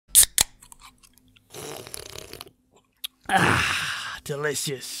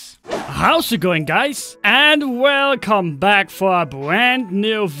Delicious. How's it going, guys? And welcome back for a brand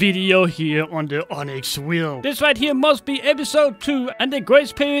new video here on the Onyx wheel. This right here must be episode 2 and the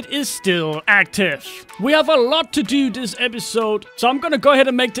grace period is still active. We have a lot to do this episode, so I'm gonna go ahead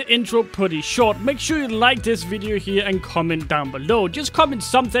and make the intro pretty short. Make sure you like this video here and comment down below. Just comment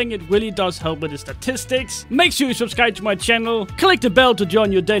something, it really does help with the statistics. Make sure you subscribe to my channel, click the bell to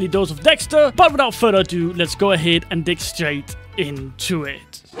join your daily dose of Dexter. But without further ado, let's go ahead and dig straight into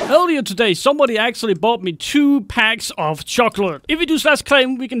it. Earlier today, somebody actually bought me 2 packs of chocolate. If we do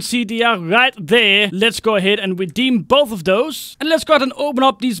 /claim, we can see they are right there. Let's go ahead and redeem both of those. And let's go ahead and open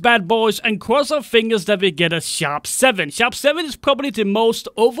up these bad boys and cross our fingers that we get a Sharp 7. Sharp 7 is probably the most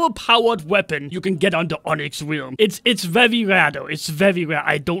overpowered weapon you can get on the Onyx realm. It's very rare though. It's very rare.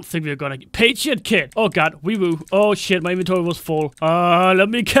 I don't think we're gonna get Patriot Kit. Oh god, woo. Oh shit, my inventory was full. Let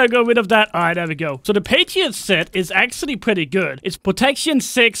me get rid of that. Alright, there we go. So the Patriot set is actually pretty good. It's protection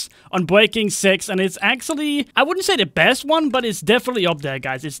 6, unbreaking 6, and it's actually, I wouldn't say the best one, but it's definitely up there,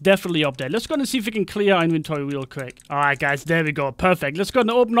 guys. It's definitely up there. Let's go and see if we can clear our inventory real quick. Alright, guys, there we go. Perfect. Let's go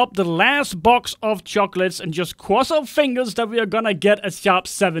and open up the last box of chocolates and just cross our fingers that we are gonna get a Sharp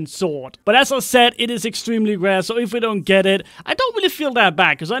 7 sword. But as I said, it is extremely rare, so if we don't get it, I don't really feel that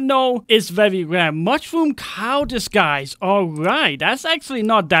bad, because I know it's very rare. Mushroom cow disguise. Alright, that's actually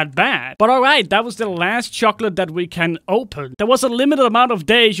not that bad. But alright, that was the last chocolate that we can open. There was a limited amount of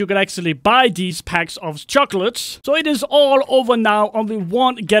days you could actually buy these packs of chocolates. So it is all over now and we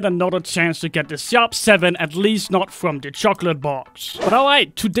won't get another chance to get the Sharp 7, at least not from the chocolate box. But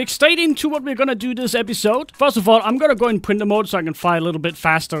alright, to dig straight into what we're gonna do this episode. First of all, I'm gonna go in printer mode so I can fire a little bit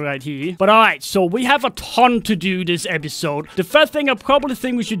faster right here. But alright, so we have a ton to do this episode. The first thing I probably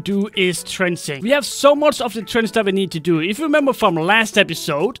think we should do is trenching. We have so much of the trench that we need to do. If you remember from last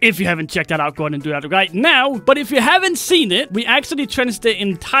episode, if you haven't checked that out, go ahead and do that right now. But if you haven't seen it, we actually trenched the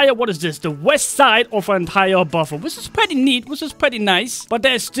entire, what is this, the west side of our entire buffer, which is pretty neat, which is pretty nice, but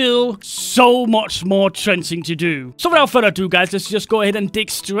there's still so much more trenching to do. So without further ado, guys, let's just go ahead and dig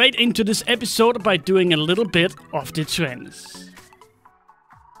straight into this episode by doing a little bit of the trench.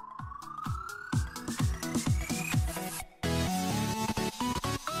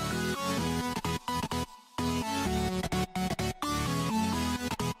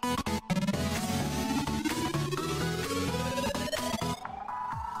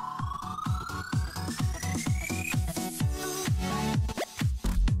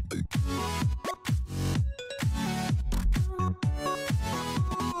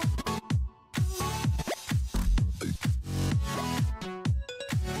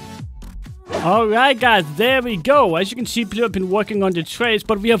 Alright guys, there we go. As you can see, people have been working on the trays,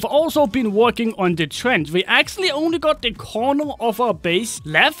 but we have also been working on the trench. We actually only got the corner of our base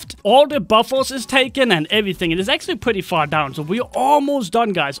left. All the buffers is taken and everything. It is actually pretty far down, so we're almost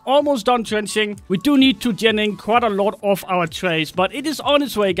done, guys. Almost done trenching. We do need to gen in quite a lot of our trays, but it is on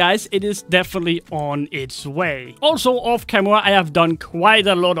its way, guys. It is definitely on its way. Also, off camera, I have done quite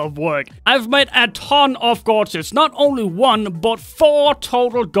a lot of work. I've made a ton of god sets. Not only 1, but 4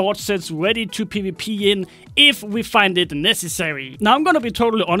 total god sets ready to PvP in if we find it necessary. Now, I'm gonna be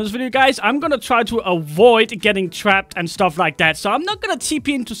totally honest with you guys. I'm gonna try to avoid getting trapped and stuff like that. So I'm not gonna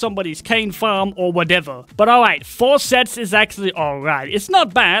TP into somebody's cane farm or whatever. But alright, 4 sets is actually alright. It's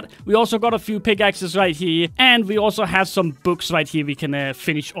not bad. We also got a few pickaxes right here. And we also have some books right here we can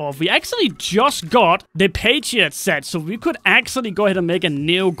finish off. We actually just got the Patriot set. So we could actually go ahead and make a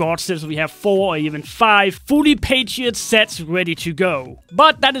new god set. So we have 4 or even 5 fully Patriot sets ready to go.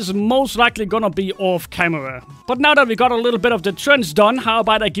 But that is most likely gonna be off camera. But now that we got a little bit of the trench done, how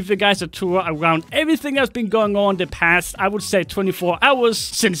about I give you guys a tour around everything that's been going on the past, I would say 24 hours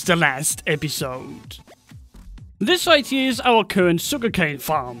since the last episode. This right here is our current sugarcane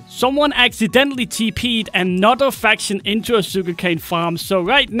farm. Someone accidentally TP'd another faction into a sugarcane farm, so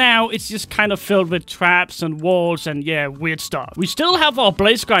right now it's just kind of filled with traps and walls and yeah, weird stuff. We still have our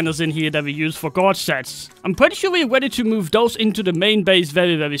blaze grinders in here that we use for god sets. I'm pretty sure we're ready to move those into the main base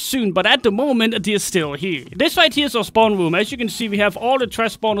very soon, but at the moment they're still here. This right here is our spawn room. As you can see, we have all the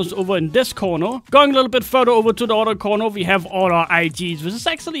trash spawners over in this corner. Going a little bit further over to the other corner, we have all our IGs, which is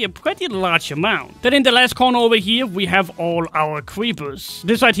actually a pretty large amount. Then in the last corner over here, we have all our creepers.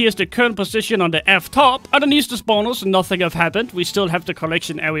 This right here is the current position on the F top. Underneath the spawners, nothing have happened. We still have the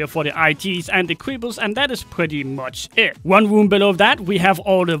collection area for the IGs and the creepers, and that is pretty much it. One room below that, we have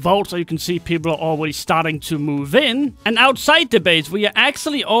all the vaults, so you can see people are already starting to move in. And outside the base, we are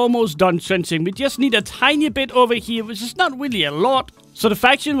actually almost done trenching. We just need a tiny bit over here, which is not really a lot. So the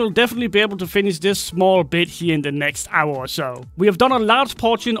faction will definitely be able to finish this small bit here in the next hour or so. We have done a large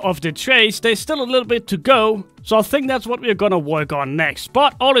portion of the trace. There's still a little bit to go. So I think that's what we're gonna work on next.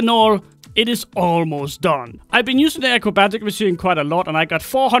 But all in all, it is almost done. I've been using the acrobatic machine quite a lot, and I got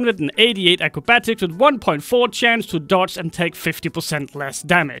 488 acrobatics with 1.4 chance to dodge and take 50% less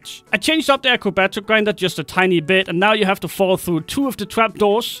damage. I changed up the acrobatic grinder just a tiny bit, and now you have to fall through 2 of the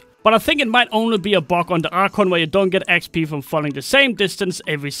trapdoors. But I think it might only be a bug on the TheArchon where you don't get XP from falling the same distance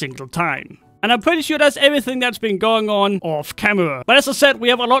every single time. And I'm pretty sure that's everything that's been going on off camera. But as I said, we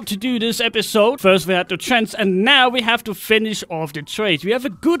have a lot to do this episode. First we had the trends, and now we have to finish off the trades. We have a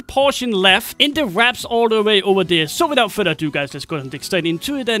good portion left in the wraps all the way over there. So without further ado, guys, let's go and dig straight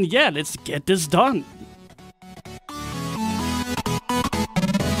into it. And yeah, let's get this done.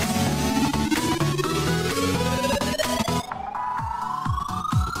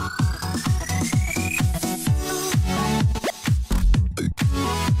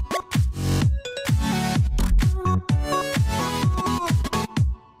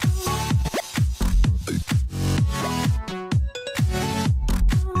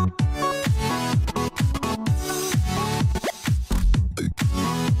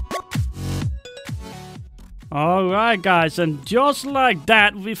 Alright guys, and just like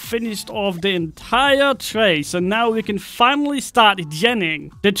that, we finished off the entire trace, and now we can finally start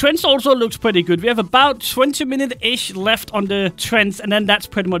genning. The trends also looks pretty good. We have about 20 minutes-ish left on the trends, and then that's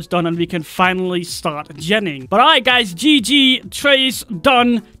pretty much done, and we can finally start genning. But alright guys, GG, trace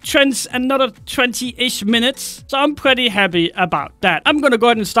done, trends another 20-ish minutes, so I'm pretty happy about that. I'm gonna go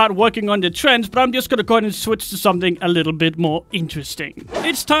ahead and start working on the trends, but I'm just gonna go ahead and switch to something a little bit more interesting.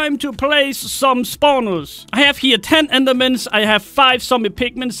 It's time to place some spawners. I have here 10 endermans, I have 5 zombie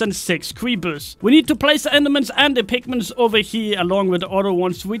pigments and 6 creepers. We need to place the endermans and the pigments over here along with the other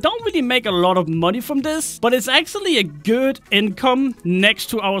ones. We don't really make a lot of money from this, but it's actually a good income next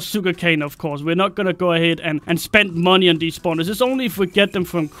to our sugarcane, of course. We're not gonna go ahead and spend money on these spawners. It's only if we get them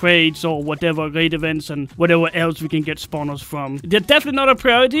from crates or whatever raid events and whatever else we can get spawners from. They're definitely not a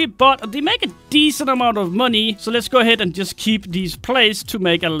priority, but they make a decent amount of money, so let's go ahead and just keep these placed to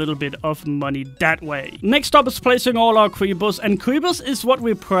make a little bit of money that way. Next up is placing all our creepers, and creepers is what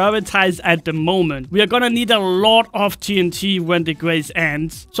we prioritize at the moment. We are gonna need a lot of TNT when the grace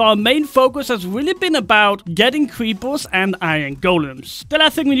ends, so our main focus has really been about getting creepers and iron golems. The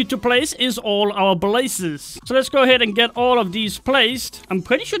last thing we need to place is all our blazes. So let's go ahead and get all of these placed. I'm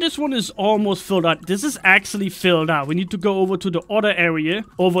pretty sure this one is almost filled out. This is actually filled out. We need to go over to the other area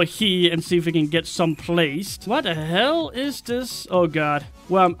over here and see if we can get some placed. What the hell is this? Oh god.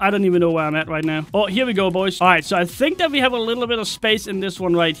 Well, I don't even know where I'm at right now. Oh, here we go, boys. All right, so I think that we have a little bit of space in this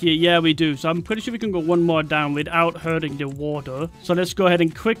one right here. Yeah, we do. So I'm pretty sure we can go one more down without hurting the water. So let's go ahead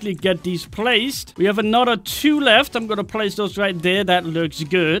and quickly get these placed. We have another 2 left. I'm gonna place those right there. That looks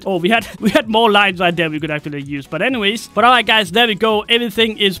good. Oh, we had more lines right there we could actually use. But anyways, all right, guys, there we go.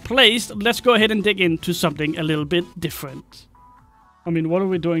 Everything is placed. Let's go ahead and dig into something a little bit different. I mean, what are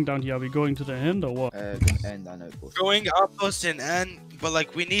we doing down here? Are we going to the end or what? End, I know. Going outpost and end, but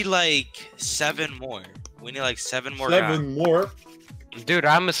like we need like 7 more. We need like 7 more. 7 more? Dude,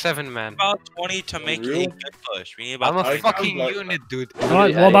 I'm a 7-man. About 20 to make a good push. We need about. I'm a fucking unit, dude.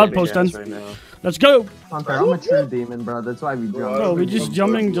 Alright, what about post then? Right, let's go! Hunter, I'm a true demon, bro. That's why we jump. Oh, we just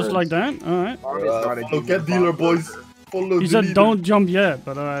jumping just like that? Alright. Okay, dealer boys. Follow He said don't jump yet,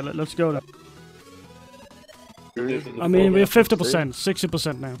 but alright, let's go then. I mean, we're 50%,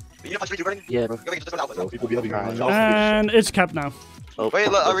 60% now. Yeah. And it's capped now. Wait,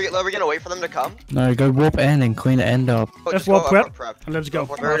 are we gonna wait for them to come? No, go warp in and clean the end up. F warp prep. Let's go.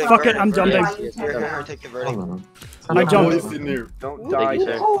 Fuck it, I'm jumping. I jump. Don't die,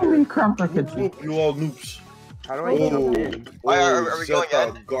 sir. Holy crap, I could You all noobs. How do I jump in? Are we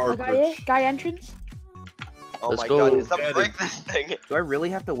going in? Garbage. Guy entrance? Oh my god, did someone break this thing? Do I really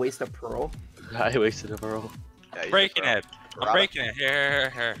have to waste a pearl? I wasted a pearl. Yeah, breaking it. I'm breaking it.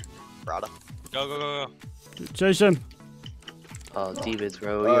 Here. Rada. Go. Chase him. Oh, demons,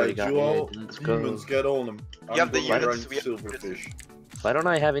 bro. You already got it. Let's go. Demons, get on them. You have the units. Silverfish. Why don't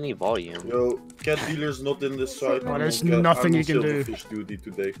I have any volume? Yo, cat dealer's not in this side. Oh, there's nothing you can do. Silverfish duty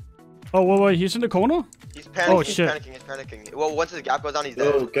today. Oh, wait, he's in the corner? He's panicking, oh, shit. He's panicking. Well, once his gap goes down, he's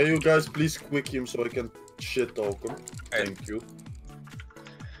dead. Yo, can you guys please quick him so I can shit talk him? Thank you.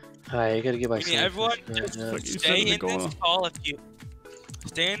 Hi, I gotta get my. Everyone, just stay in this call. If you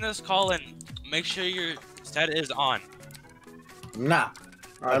stay in this call and make sure your set is on. Nah,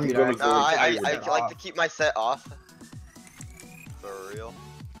 I'm gonna go. I like to keep my set off. For real.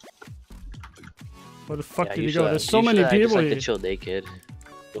 Where the fuck did he go? There's so many people like here. to chill naked.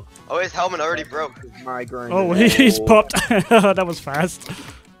 Oh, his helmet already broke. Migraine. Oh, he's popped. That was fast.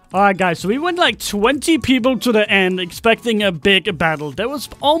 Alright guys, so we went like 20 people to the end expecting a big battle. There was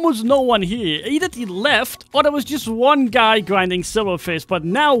almost no one here. Either he left or there was just one guy grinding silverfish. But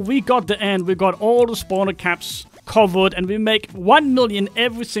now we got the end. We got all the spawner caps covered and we make 1 million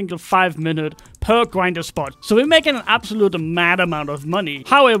every single 5 minutes per grinder spot. So we're making an absolute mad amount of money.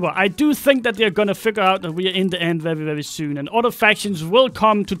 However, I do think that they're gonna figure out that we are in the end very, very soon. And other factions will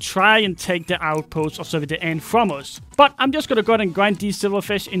come to try and take the outpost or so the end from us. But I'm just gonna go ahead and grind these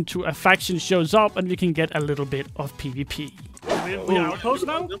silverfish into a faction shows up and we can get a little bit of PvP. We're outpost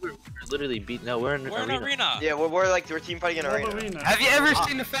now? Literally beat. No, we're in arena. Yeah, we're team fighting in arena. Have you ever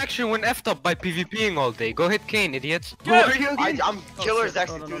seen a faction win effed up by PvPing all day? Go hit Kane, idiots. Who are you again? I'm killer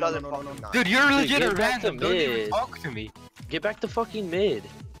Zexy 2009. Dude, you're legit a back to random. Don't even mid. talk to me. Get back to fucking mid.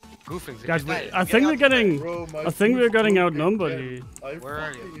 Goofing. Guys, I think we're getting... Bro, I think we're getting outnumbered here. I Where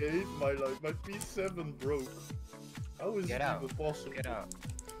are fucking hate my life. My P7 broke. How is Get it out. even possible? Get out.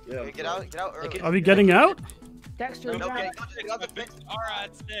 Yeah, Get out early. Are we getting out? Dexter, No, get get out the fix. Alright,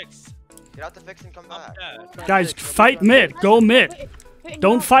 six. Get out the fix and come back. Guys, fight mid. Go mid.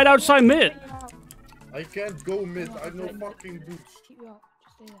 Don't fight outside mid. I can't go mid. I have no fucking boots. Keep you out.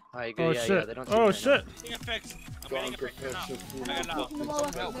 Just stay there. I agree. Oh Yeah, shit. they don't see Oh me shit. Getting a fix. I'm Gone getting a fix now. perfection. I got Put in the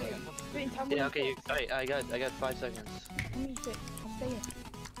wall, put in time, Yeah, okay. I got 5 seconds. I'm gonna sit. I'll stay here.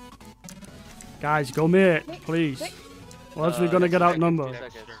 Guys, go mid, please. Or else we're gonna get outnumbered. 2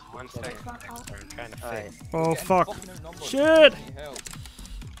 seconds. 1 second. Dexter, I'm trying to Alright. fix. Oh fuck. Shit.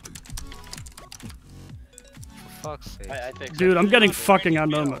 For fuck's sake. I fixed Dude, it. I'm getting fucking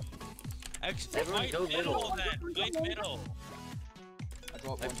outnumbered. Everyone Fight go middle middle. then. Fight middle. I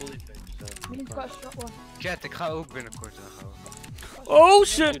fully fixed, so. Minnie's got a strap one. Chat, ik ga ook binnenkort gaan. Oh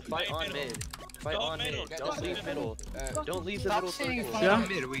shit. Dude, fight on mid. Fight Go on middle. mid. Don't leave middle. Don't leave the Stop middle saying circle. fight Yeah. on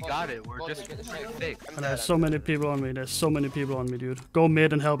mid. We got it. We're just fixed. And there's so many people on me. There's so many people on me, dude. Go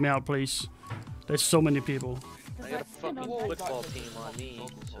mid and help me out, please. There's so many people. I got a fucking football team on me.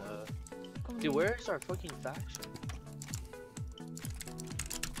 So. Dude, where's our fucking faction?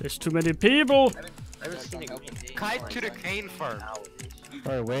 There's too many people. I haven't seen a green team Kite in to the like Kane Farm. hours.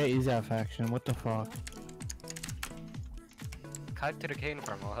 Bro, where is that faction? What the fuck? Kite to the Kane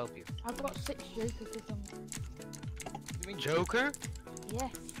Farm. I'll help you. I've got 6 jokers with them. Joker?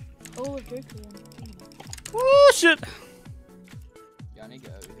 Yes. All of Joker and Oh shit. Yeah, I need to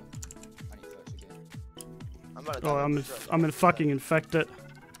get over here. I need to search again. I'm about to Oh, I'm in fucking infected.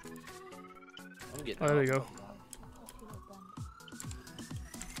 I'm getting Oh, there we go.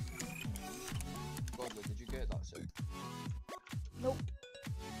 Godler, did you get that soon? Nope.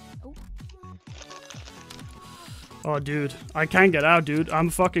 Oh. Oh, dude. I can't get out, dude. I'm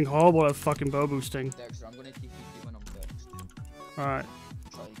fucking horrible at fucking bow boosting. Dexter, I'm gonna TP you when I'm fixed. Alright.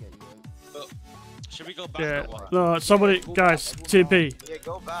 Try to get you out. Should we go back Yeah. or what? No, somebody, guys, TP. Yeah,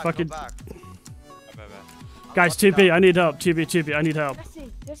 go back. Fucking- Go back. Guys, TP, I need help. TP, I need help.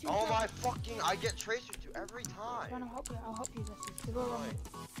 Jesse, Oh my fucking! I get tracers to every time. I'll help you. I'll help you, Jesse. They will run.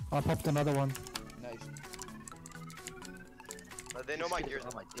 I popped another one. Nice. They know my gears.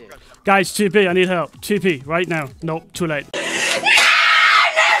 on my dick. Guys, TP, I need help. TP, right now. Nope, too late.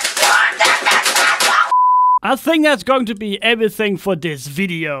 I think that's going to be everything for this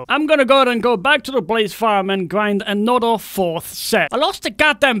video. I'm gonna go ahead and go back to the Blaze Farm and grind another 4th set. I lost the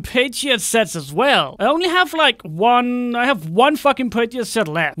goddamn Patriot sets as well. I only have like one fucking Patriot set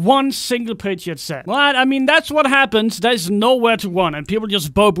left. One single Patriot set. Right, I mean, that's what happens. There's nowhere to run and people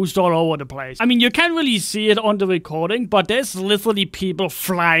just bow boost all over the place. I mean, you can't really see it on the recording, but there's literally people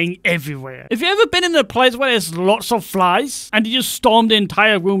flying everywhere. If you've ever been in a place where there's lots of flies and you just storm the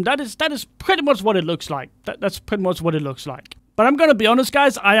entire room, that is pretty much what it looks like. That's pretty much what it looks like. But I'm gonna be honest,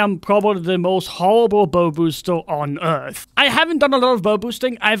 guys, I am probably the most horrible bow booster on Earth. I haven't done a lot of bow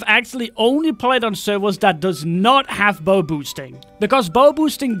boosting. I've actually only played on servers that does not have bow boosting. Because bow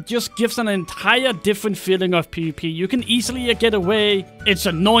boosting just gives an entire different feeling of PvP. You can easily get away, it's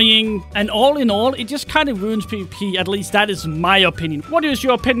annoying, and all in all, it just kind of ruins PvP. At least that is my opinion. What is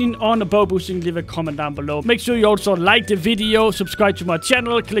your opinion on the bow boosting? Leave a comment down below. Make sure you also like the video, subscribe to my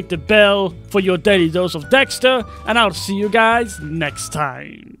channel, click the bell for your daily dose of Dexter, and I'll see you guys next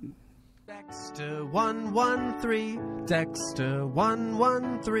time. Dexter 113, Dexter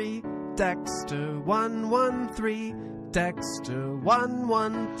 113, Dexter 113, Dexter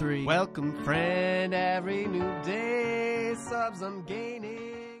 113. Welcome, friend, every new day, subs I'm gaining.